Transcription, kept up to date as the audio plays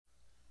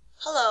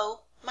Hello,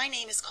 my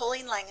name is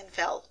Colleen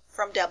Langenfeld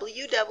from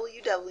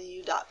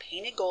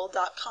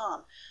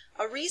www.paintedgold.com,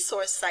 a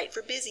resource site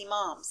for busy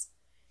moms.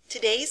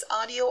 Today's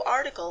audio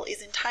article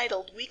is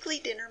entitled Weekly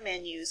Dinner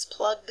Menus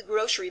Plug the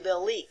Grocery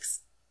Bill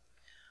Leaks.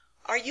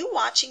 Are you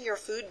watching your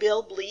food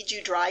bill bleed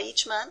you dry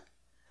each month?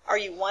 Are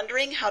you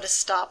wondering how to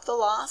stop the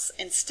loss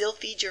and still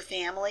feed your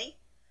family?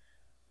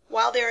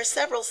 While there are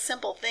several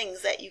simple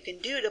things that you can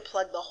do to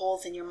plug the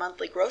holes in your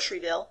monthly grocery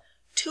bill,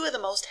 two of the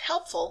most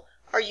helpful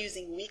are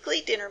using weekly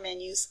dinner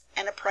menus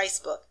and a price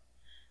book.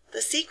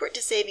 The secret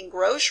to saving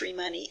grocery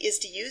money is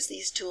to use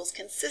these tools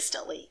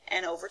consistently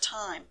and over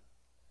time.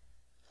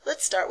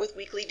 Let's start with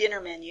weekly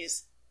dinner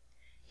menus.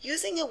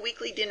 Using a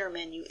weekly dinner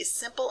menu is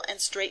simple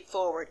and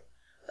straightforward.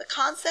 The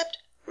concept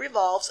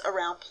revolves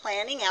around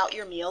planning out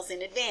your meals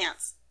in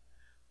advance.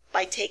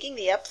 By taking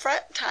the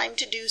upfront time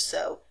to do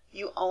so,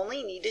 you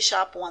only need to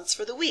shop once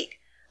for the week,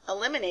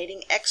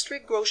 eliminating extra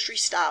grocery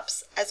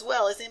stops as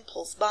well as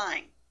impulse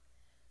buying.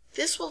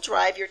 This will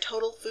drive your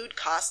total food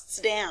costs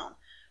down,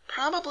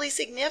 probably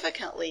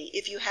significantly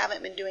if you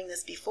haven't been doing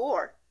this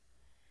before.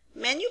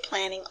 Menu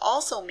planning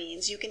also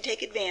means you can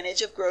take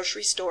advantage of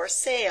grocery store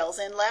sales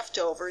and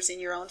leftovers in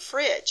your own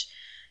fridge.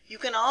 You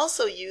can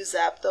also use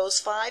up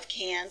those 5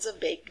 cans of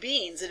baked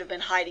beans that have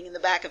been hiding in the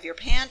back of your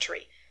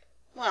pantry.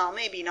 Well,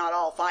 maybe not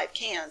all 5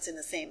 cans in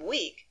the same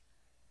week.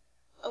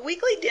 A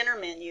weekly dinner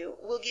menu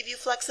will give you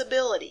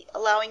flexibility,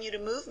 allowing you to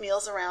move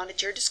meals around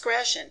at your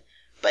discretion,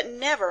 but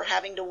never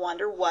having to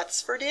wonder what's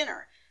for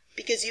dinner,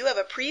 because you have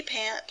a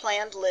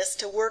pre-planned list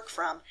to work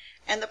from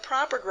and the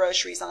proper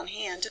groceries on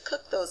hand to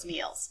cook those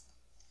meals.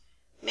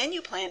 Menu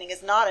planning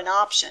is not an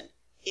option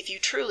if you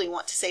truly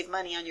want to save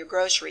money on your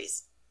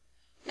groceries.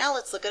 Now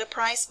let's look at a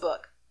price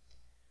book.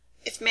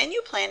 If menu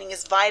planning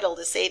is vital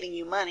to saving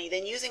you money,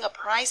 then using a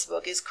price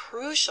book is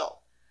crucial.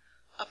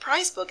 A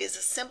price book is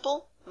a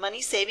simple,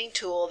 money-saving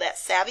tool that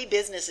savvy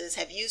businesses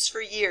have used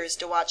for years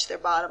to watch their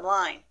bottom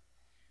line.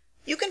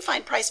 You can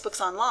find price books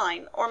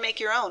online or make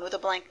your own with a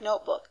blank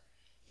notebook.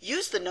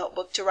 Use the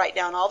notebook to write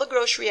down all the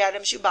grocery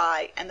items you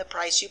buy and the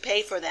price you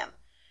pay for them.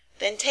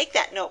 Then take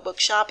that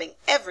notebook shopping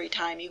every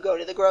time you go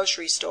to the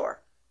grocery store.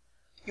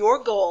 Your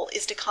goal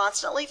is to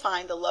constantly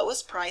find the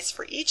lowest price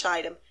for each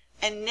item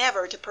and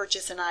never to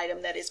purchase an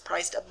item that is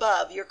priced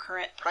above your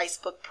current price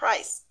book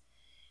price.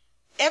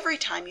 Every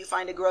time you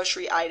find a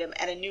grocery item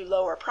at a new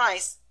lower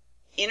price,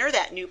 enter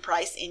that new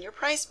price in your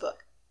price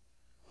book.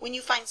 When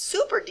you find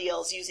super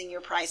deals using your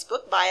price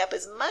book, buy up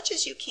as much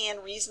as you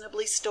can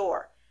reasonably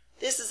store.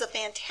 This is a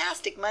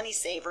fantastic money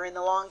saver in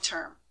the long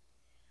term.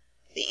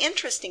 The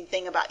interesting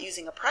thing about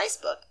using a price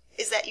book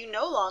is that you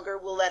no longer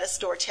will let a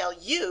store tell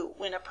you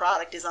when a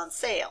product is on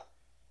sale.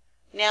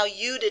 Now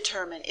you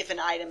determine if an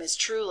item is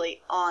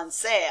truly on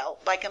sale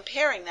by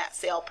comparing that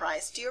sale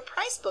price to your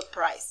price book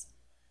price.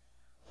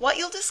 What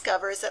you'll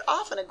discover is that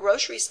often a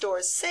grocery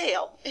store's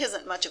sale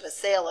isn't much of a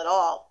sale at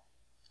all.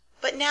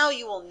 But now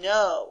you will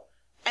know.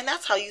 And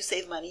that's how you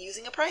save money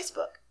using a price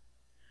book.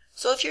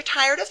 So if you're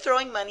tired of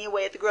throwing money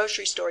away at the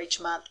grocery store each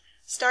month,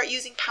 start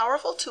using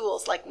powerful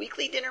tools like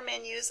weekly dinner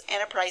menus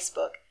and a price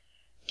book.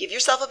 Give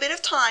yourself a bit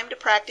of time to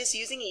practice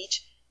using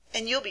each,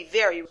 and you'll be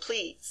very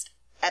pleased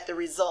at the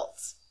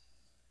results.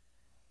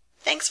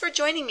 Thanks for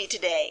joining me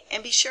today,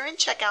 and be sure and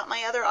check out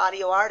my other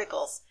audio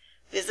articles.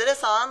 Visit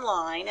us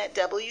online at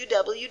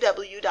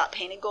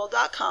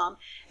www.paintedgold.com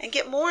and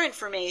get more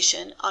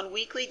information on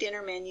weekly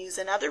dinner menus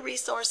and other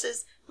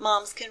resources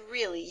moms can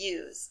really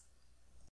use.